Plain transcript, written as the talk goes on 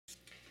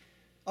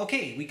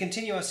Okay, we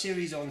continue our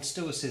series on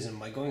Stoicism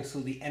by going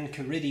through the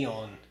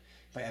Enchiridion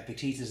by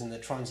Epictetus and the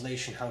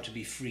translation How to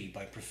Be Free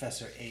by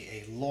Professor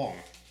A.A. Long.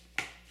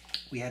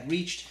 We had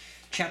reached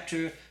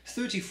chapter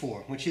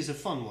 34, which is a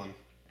fun one.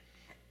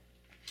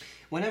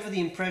 Whenever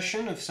the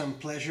impression of some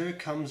pleasure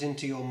comes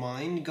into your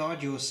mind,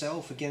 guard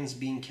yourself against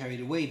being carried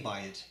away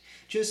by it,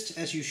 just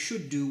as you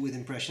should do with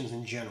impressions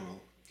in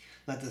general.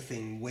 Let the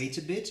thing wait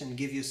a bit and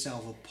give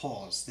yourself a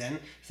pause.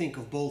 Then think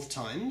of both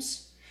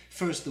times.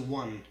 First the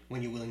one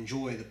when you will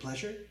enjoy the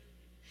pleasure,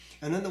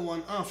 and then the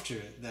one after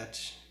that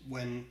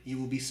when you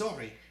will be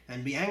sorry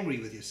and be angry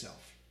with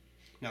yourself.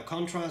 Now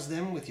contrast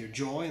them with your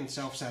joy and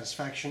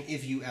self-satisfaction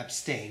if you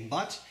abstain.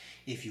 But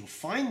if you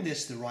find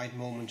this the right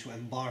moment to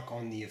embark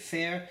on the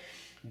affair,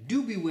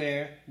 do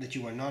beware that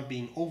you are not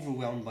being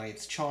overwhelmed by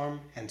its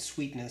charm and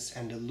sweetness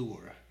and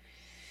allure.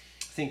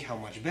 Think how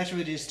much better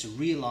it is to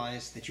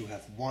realize that you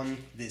have won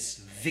this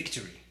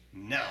victory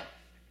now.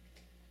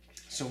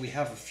 So we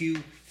have a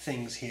few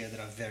things here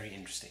that are very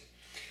interesting.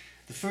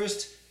 The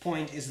first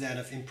point is that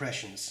of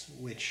impressions,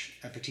 which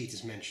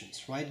Epictetus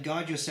mentions, right?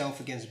 Guard yourself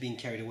against being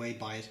carried away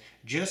by it,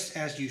 just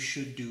as you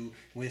should do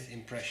with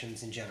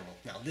impressions in general.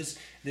 Now,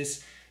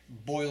 this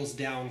boils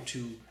down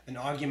to an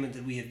argument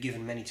that we have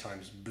given many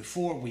times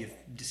before, we have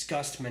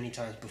discussed many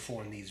times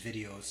before in these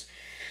videos.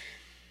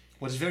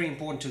 What's very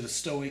important to the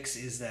Stoics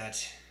is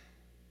that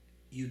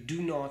you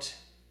do not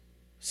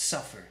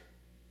suffer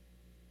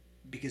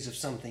because of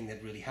something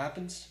that really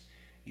happens.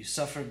 You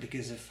suffer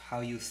because of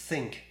how you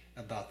think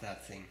about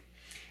that thing.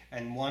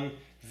 And one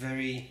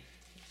very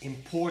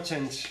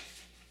important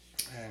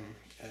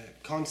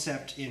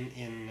concept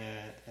in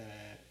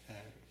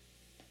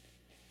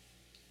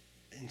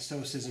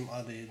Stoicism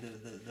are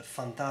the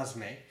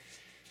phantasmae.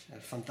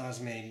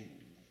 Phantasmae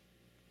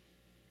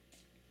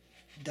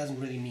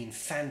doesn't really mean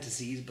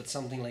fantasies, but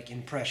something like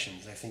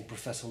impressions. I think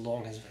Professor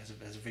Long has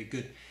a very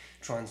good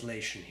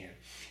translation here.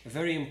 A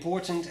very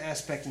important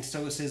aspect in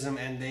Stoicism,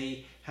 and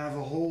they have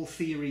a whole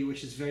theory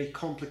which is very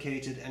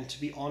complicated and, to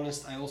be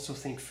honest, I also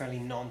think fairly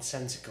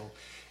nonsensical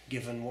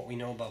given what we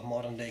know about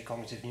modern day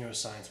cognitive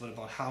neuroscience, but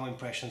about how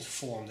impressions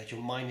form, that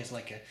your mind is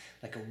like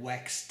a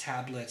wax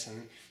tablet,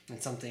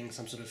 and some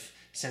sort of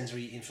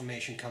sensory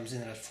information comes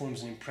in and it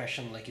forms an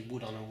impression like it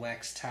would on a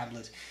wax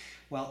tablet.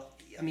 Well,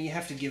 I mean, you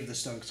have to give the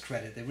Stoics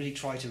credit. They really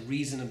try to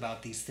reason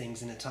about these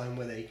things in a time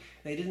where they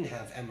didn't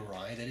have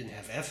MRI, they didn't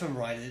have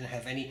fMRI, they didn't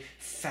have any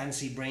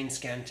fancy brain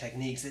scan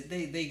techniques.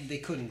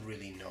 They couldn't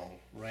really know,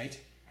 right?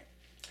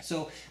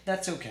 So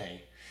that's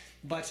okay.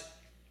 But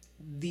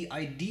the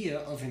idea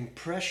of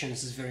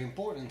impressions is very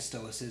important in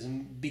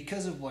Stoicism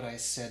because of what I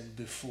said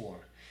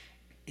before.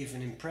 If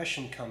an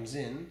impression comes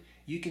in,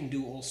 you can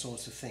do all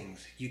sorts of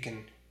things. You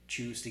can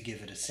choose to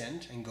give it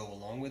assent and go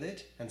along with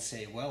it and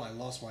say, well, I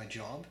lost my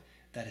job.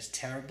 That is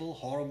terrible,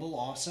 horrible,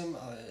 awesome,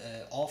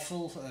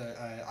 awful.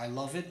 I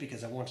love it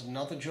because I wanted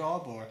another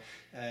job, or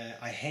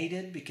I hate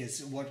it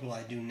because what will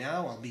I do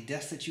now? I'll be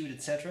destitute,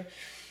 etc.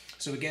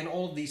 So again,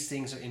 all of these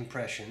things are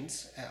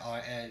impressions.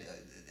 There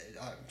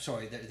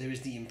is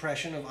the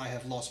impression of I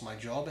have lost my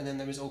job, and then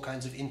there is all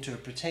kinds of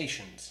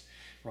interpretations,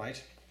 right?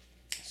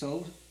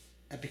 So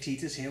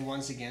Epictetus here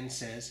once again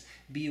says,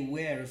 be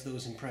aware of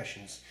those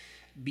impressions.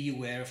 Be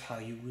aware of how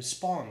you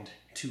respond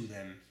to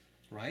them,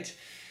 right?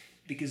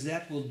 Because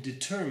that will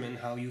determine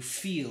how you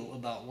feel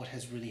about what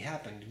has really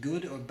happened,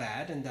 good or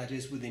bad, and that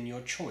is within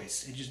your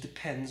choice. It just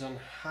depends on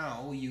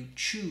how you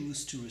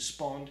choose to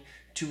respond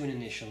to an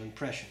initial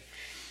impression.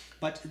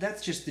 But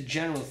that's just the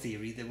general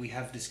theory that we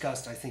have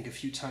discussed, I think, a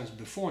few times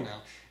before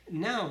now.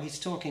 Now he's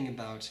talking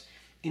about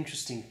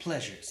interesting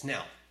pleasures.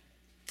 Now,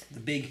 the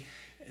big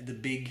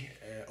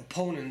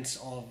opponents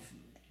of,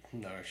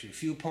 no, actually a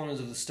few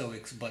opponents of the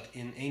Stoics, but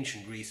in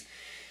ancient Greece,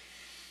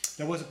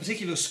 there was a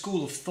particular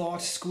school of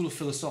thought, school of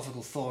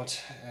philosophical thought,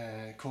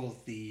 called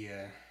the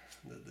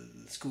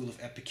school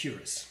of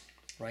Epicurus,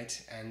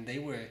 right? And they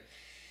were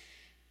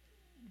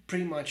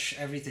pretty much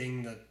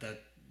everything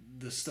that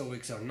the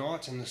Stoics are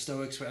not, and the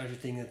Stoics were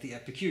everything that the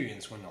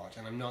Epicureans were not.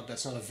 And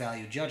that's not a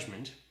value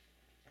judgment.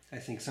 I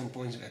think some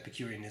points of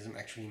Epicureanism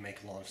actually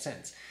make a lot of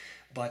sense.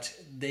 But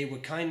they were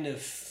kind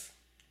of,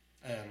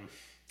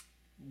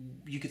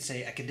 you could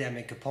say,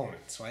 academic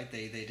opponents, right?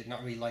 They did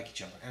not really like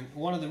each other. And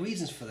one of the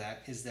reasons for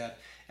that is that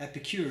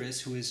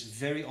Epicurus, who is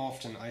very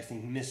often, I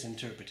think,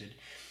 misinterpreted,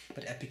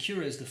 but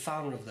Epicurus, the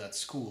founder of that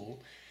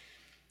school,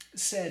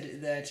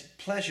 said that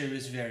pleasure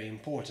is very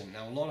important.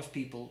 Now, a lot of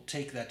people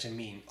take that to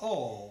mean,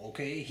 oh,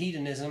 okay,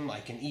 hedonism,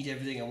 I can eat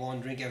everything I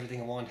want, drink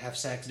everything I want, have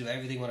sex, do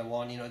everything what I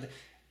want,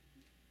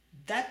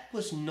 That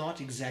was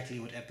not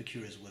exactly what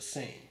Epicurus was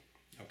saying,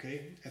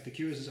 okay?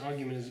 Epicurus'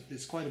 argument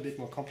is quite a bit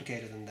more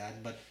complicated than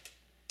that, but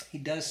he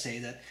does say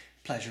that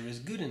pleasure is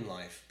good in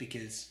life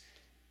because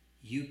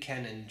you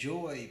can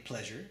enjoy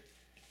pleasure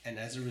and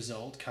as a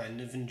result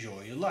kind of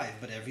enjoy your life,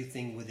 but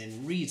everything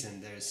within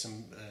reason. There is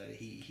some,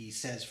 he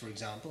says, for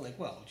example, like,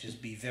 well,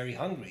 just be very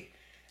hungry.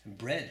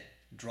 Bread,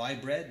 dry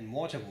bread and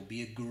water will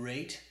be a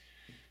great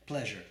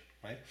pleasure,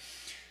 right?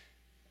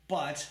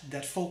 But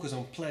that focus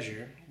on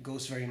pleasure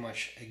goes very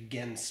much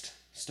against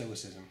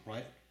Stoicism,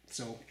 right?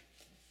 So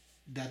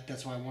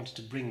that's why I wanted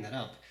to bring that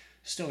up.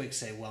 Stoics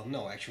say, well,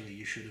 no, actually,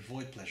 you should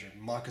avoid pleasure.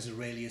 Marcus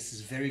Aurelius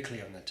is very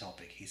clear on that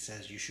topic. He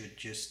says you should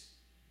just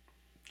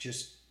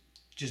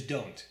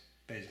don't,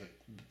 basically.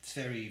 It's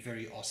very,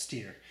 very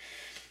austere.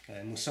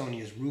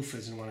 Musonius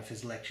Rufus, in one of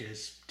his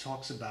lectures,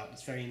 talks about,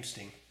 it's very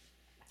interesting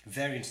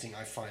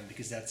I find,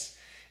 because that's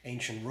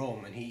ancient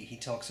Rome, and he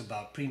talks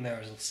about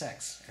premarital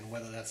sex and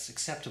whether that's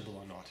acceptable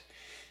or not.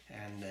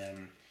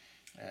 And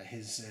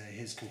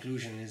his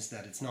conclusion is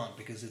that it's not,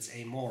 because it's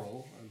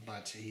amoral,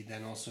 but he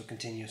then also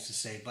continues to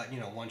say, but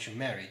once you're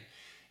married,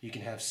 you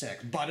can have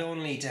sex, but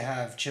only to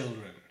have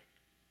children.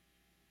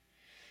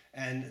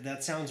 And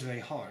that sounds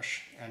very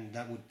harsh, and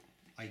that would,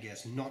 I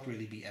guess, not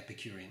really be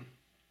Epicurean.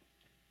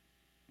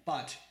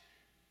 But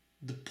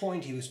the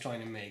point he was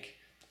trying to make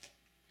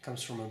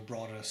comes from a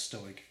broader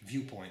Stoic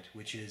viewpoint,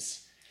 which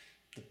is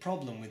the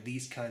problem with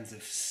these kinds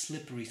of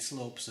slippery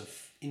slopes of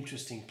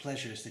interesting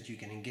pleasures that you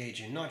can engage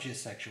in, not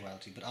just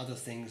sexuality, but other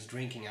things,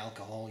 drinking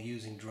alcohol,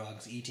 using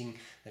drugs, eating,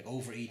 like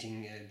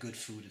overeating good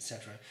food,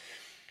 etc.,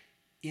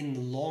 in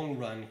the long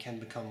run can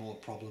become more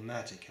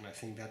problematic. And I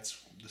think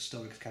that's, the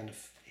Stoics kind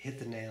of hit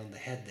the nail on the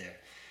head there.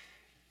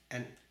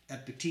 And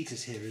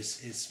Epictetus here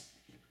is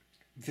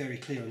very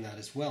clear on that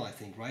as well, I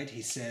think, right?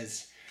 He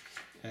says,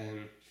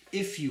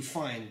 if you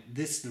find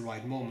this the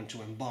right moment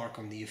to embark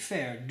on the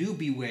affair, do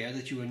beware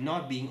that you are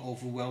not being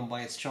overwhelmed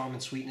by its charm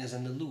and sweetness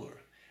and allure.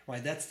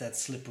 Right? That's that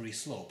slippery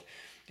slope.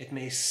 It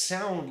may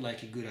sound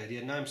like a good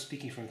idea, now I'm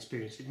speaking from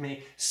experience, it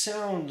may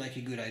sound like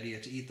a good idea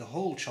to eat the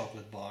whole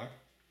chocolate bar.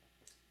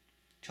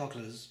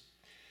 Chocolate is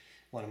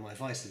one of my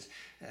vices.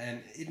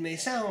 And it may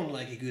sound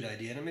like a good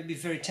idea, and it may be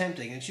very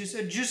tempting. And she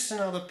said, just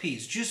another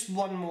piece, just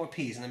one more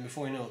piece, and then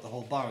before you know it, the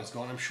whole bar is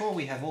gone. I'm sure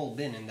we have all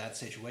been in that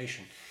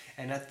situation.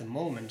 And at the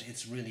moment,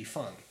 it's really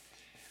fun.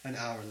 An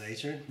hour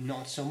later,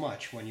 not so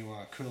much. When you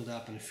are curled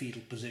up in a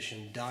fetal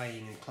position,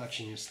 dying and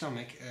clutching your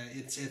stomach,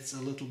 it's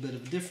a little bit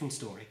of a different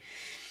story.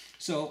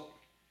 So,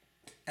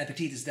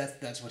 Epictetus,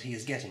 that's what he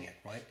is getting at,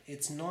 right?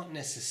 It's not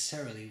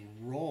necessarily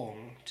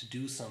wrong to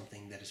do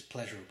something that is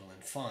pleasurable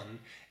and fun,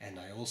 and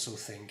I also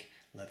think,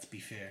 let's be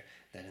fair,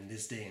 that in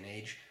this day and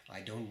age,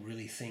 I don't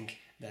really think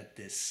that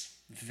this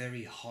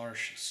very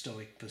harsh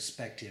Stoic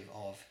perspective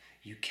of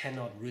you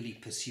cannot really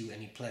pursue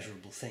any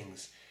pleasurable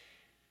things,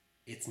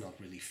 it's not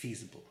really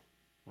feasible,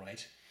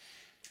 right?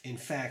 In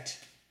fact,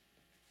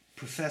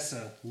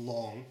 Professor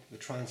Long, the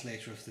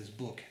translator of this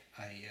book,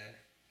 I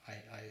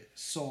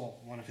saw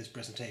one of his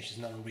presentations,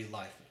 not in real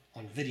life, but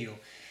on video,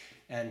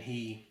 and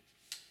he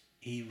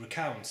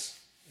recounts,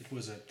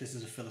 this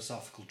is a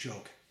philosophical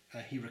joke,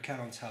 he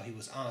recounts how he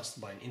was asked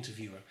by an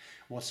interviewer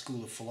what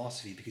school of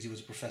philosophy, because he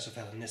was a professor of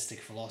Hellenistic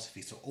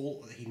philosophy, so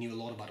he knew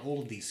a lot about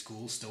all of these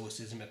schools,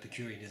 Stoicism,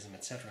 Epicureanism,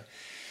 etc.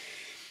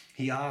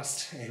 He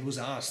was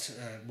asked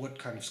what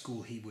kind of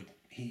school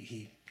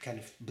he kind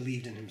of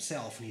believed in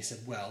himself, and he said,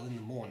 well, in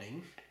the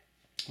morning,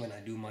 when I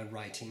do my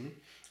writing,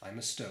 I'm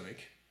a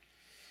Stoic,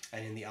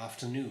 and in the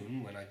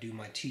afternoon, when I do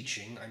my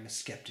teaching, I'm a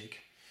skeptic,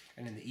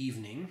 and in the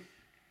evening,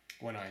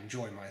 when I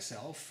enjoy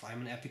myself,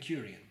 I'm an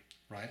Epicurean,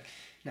 right?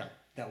 Now,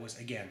 that was,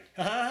 again,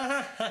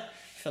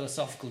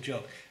 philosophical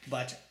joke,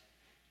 but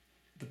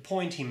the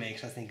point he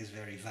makes, I think, is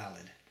very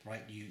valid,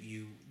 right?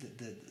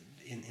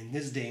 In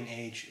this day and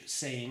age,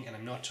 saying, and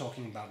I'm not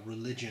talking about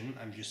religion,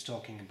 I'm just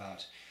talking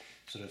about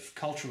sort of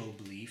cultural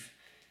belief,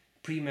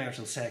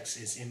 premarital sex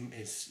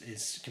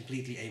is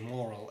completely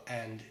amoral,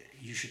 and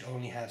you should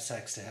only have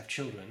sex to have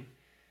children.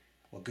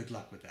 Well, good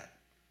luck with that,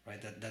 right?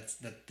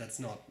 That's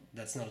not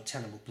a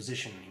tenable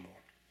position anymore.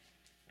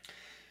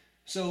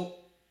 So,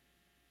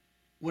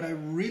 what I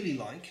really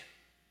like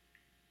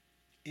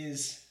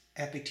is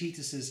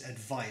Epictetus's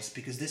advice,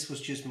 because this was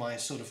just my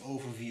sort of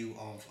overview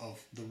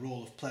of the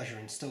role of pleasure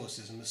in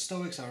Stoicism. The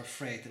Stoics are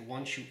afraid that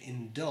once you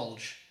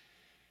indulge,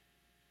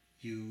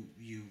 you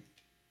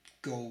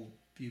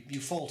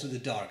fall to the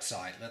dark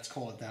side, let's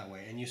call it that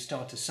way, and you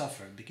start to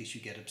suffer because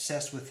you get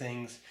obsessed with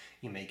things,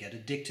 you may get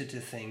addicted to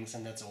things,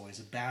 and that's always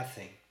a bad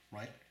thing,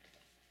 right?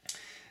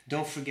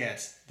 Don't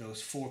forget those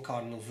 4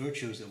 cardinal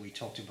virtues that we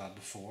talked about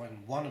before,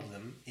 and one of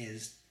them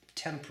is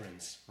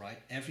temperance, right?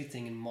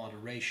 Everything in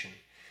moderation.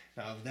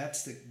 Now, if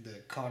that's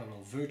the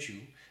cardinal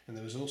virtue, then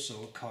there is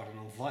also a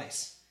cardinal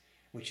vice,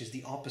 which is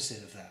the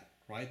opposite of that,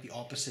 right? The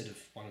opposite of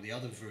one of the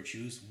other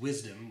virtues,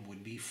 wisdom,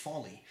 would be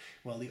folly.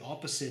 Well, the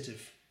opposite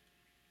of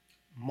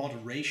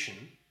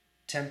moderation,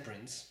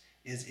 temperance,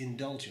 is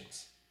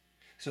indulgence.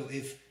 So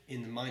if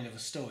in the mind of a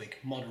Stoic,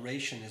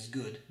 moderation is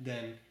good,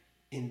 then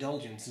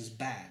indulgence is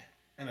bad.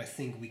 And I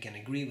think we can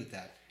agree with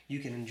that. You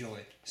can enjoy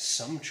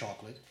some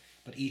chocolate,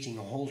 but eating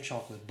a whole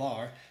chocolate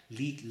bar,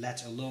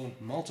 let alone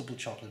multiple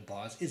chocolate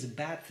bars, is a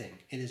bad thing.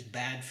 It is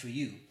bad for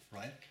you,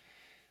 right?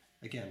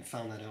 Again,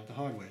 found that out the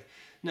hard way.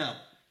 Now,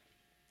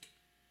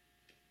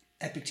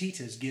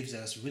 Epictetus gives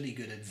us really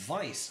good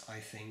advice, I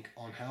think,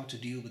 on how to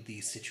deal with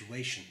these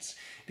situations.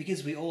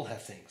 Because we all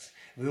have things.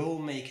 We all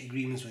make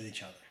agreements with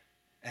each other.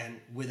 and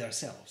with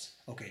ourselves.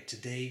 Okay,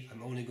 today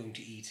I'm only going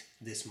to eat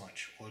this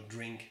much, or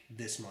drink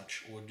this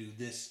much, or do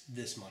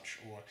this much,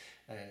 or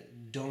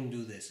don't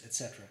do this,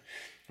 etc.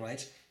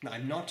 Right? Now,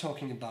 I'm not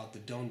talking about the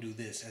don't do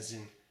this as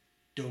in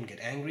don't get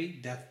angry.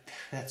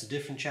 That's a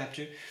different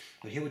chapter.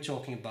 But here we're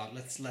talking about,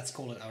 let's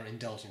call it our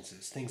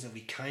indulgences, things that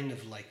we kind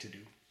of like to do.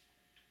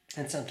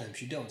 And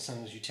sometimes you don't.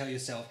 Sometimes you tell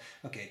yourself,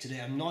 okay, today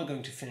I'm not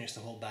going to finish the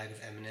whole bag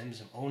of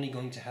M&Ms. I'm only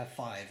going to have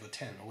 5 or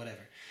 10 or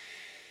whatever.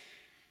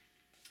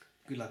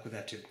 Good luck with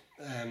that too.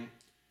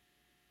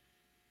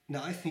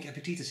 Now, I think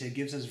Epictetus here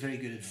gives us very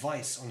good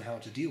advice on how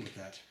to deal with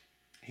that.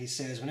 He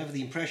says, whenever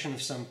the impression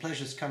of some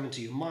pleasures come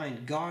into your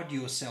mind, guard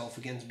yourself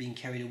against being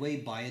carried away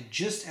by it,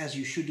 just as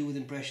you should do with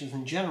impressions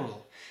in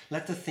general.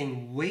 Let the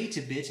thing wait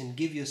a bit and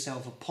give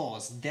yourself a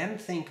pause. Then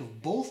think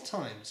of both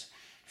times.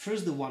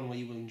 First the one where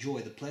you will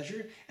enjoy the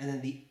pleasure, and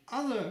then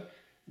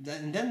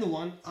the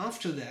one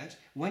after that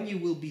when you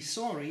will be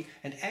sorry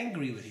and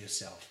angry with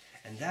yourself.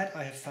 And that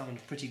I have found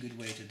a pretty good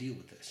way to deal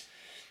with this.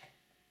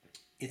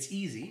 It's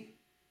easy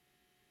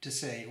to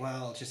say,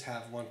 well, I'll just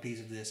have one piece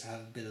of this,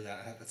 have a bit of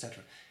that,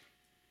 etc.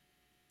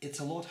 It's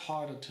a lot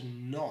harder to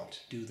not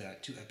do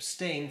that, to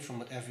abstain from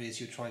whatever it is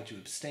you're trying to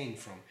abstain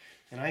from.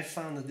 And I've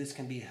found that this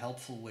can be a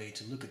helpful way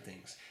to look at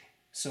things.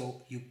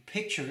 So you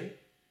picture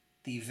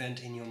the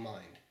event in your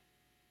mind.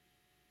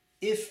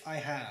 If I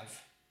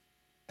have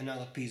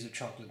another piece of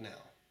chocolate now,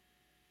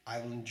 I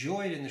will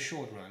enjoy it in the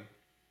short run,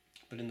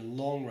 but in the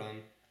long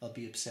run, I'll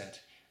be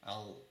upset.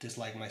 I'll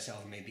dislike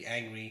myself, maybe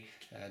angry.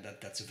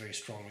 That's a very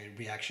strong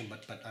reaction,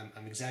 but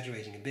I'm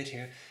exaggerating a bit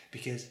here,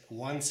 because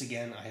once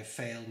again I have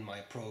failed in my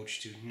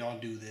approach to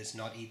not do this,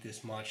 not eat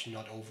this much,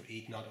 not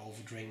overeat, not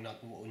overdrink,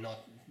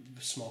 not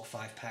smoke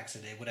 5 packs a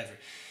day, whatever.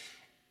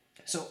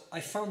 So I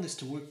found this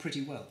to work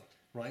pretty well,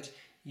 right?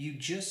 You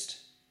just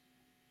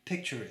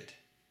picture it.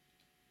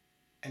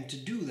 And to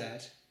do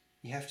that,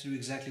 you have to do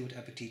exactly what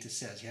Epictetus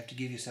says. You have to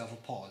give yourself a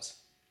pause.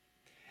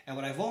 And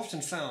what I've often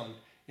found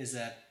is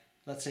that,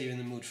 let's say you're in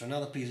the mood for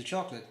another piece of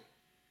chocolate,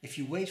 if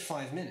you wait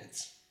 5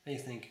 minutes, then you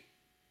think,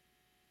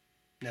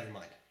 never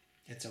mind,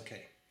 it's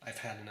okay, I've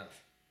had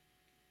enough.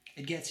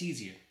 It gets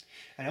easier.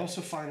 And I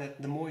also find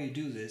that the more you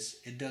do this,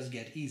 it does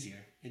get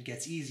easier. It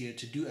gets easier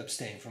to do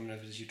abstain from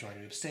whatever it is you're trying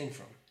to abstain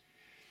from.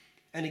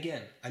 And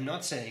again, I'm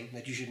not saying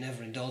that you should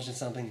never indulge in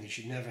something, that you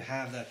should never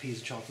have that piece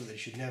of chocolate, that you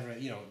should never,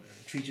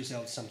 treat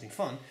yourself to something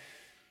fun.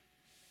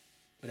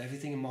 But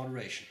everything in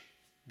moderation.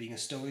 Being a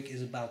Stoic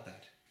is about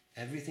that.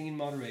 Everything in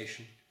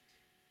moderation.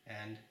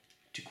 And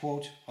to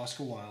quote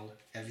Oscar Wilde,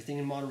 everything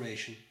in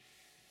moderation,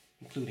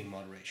 including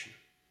moderation.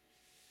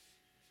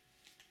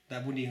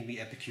 That wouldn't even be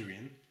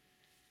Epicurean.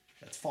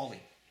 That's folly.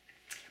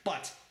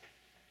 But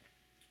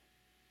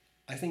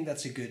I think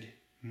that's a good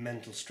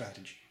mental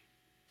strategy.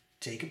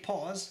 Take a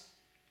pause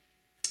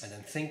and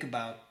then think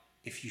about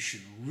if you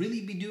should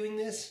really be doing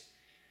this,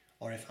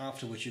 or if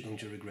afterwards you're going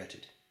to regret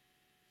it.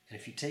 And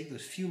if you take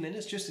those few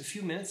minutes, just a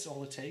few minutes,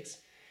 all it takes,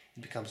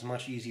 it becomes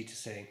much easier to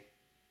say,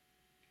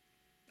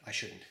 I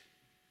shouldn't,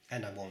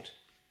 and I won't.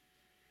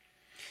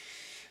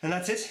 And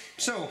that's it.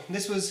 So,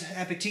 this was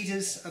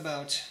Epictetus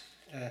about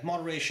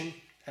moderation,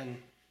 and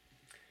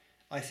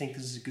I think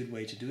this is a good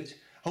way to do it.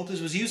 Hope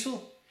this was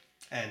useful,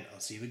 and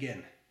I'll see you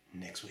again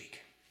next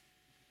week.